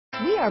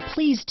We are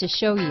pleased to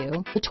show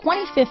you the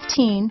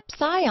 2015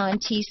 Scion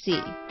TC.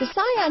 The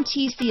Scion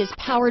TC is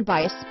powered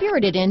by a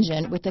spirited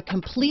engine with a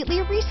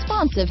completely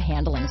responsive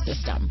handling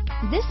system.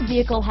 This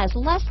vehicle has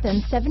less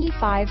than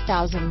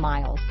 75,000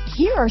 miles.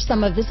 Here are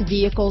some of this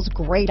vehicle's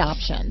great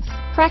options: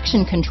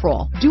 traction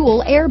control,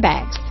 dual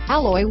airbags,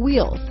 alloy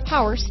wheels,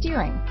 power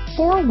steering,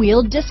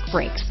 4-wheel disc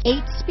brakes,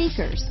 8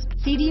 speakers,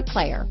 CD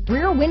player,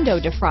 rear window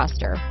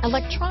defroster,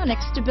 electronic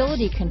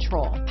stability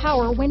control,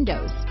 power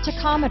windows,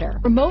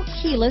 tachometer, remote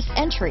keyless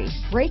entry,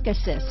 brake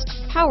assist,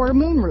 power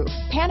moonroof,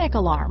 panic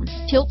alarm,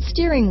 tilt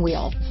steering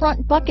wheel,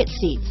 front bucket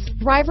seats,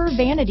 driver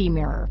vanity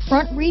mirror,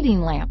 front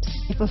reading lamps.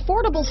 If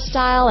affordable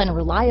style and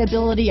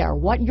reliability are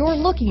what you're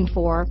looking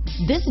for,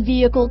 this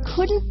vehicle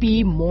couldn't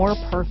be more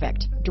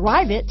perfect.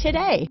 Drive it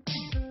today.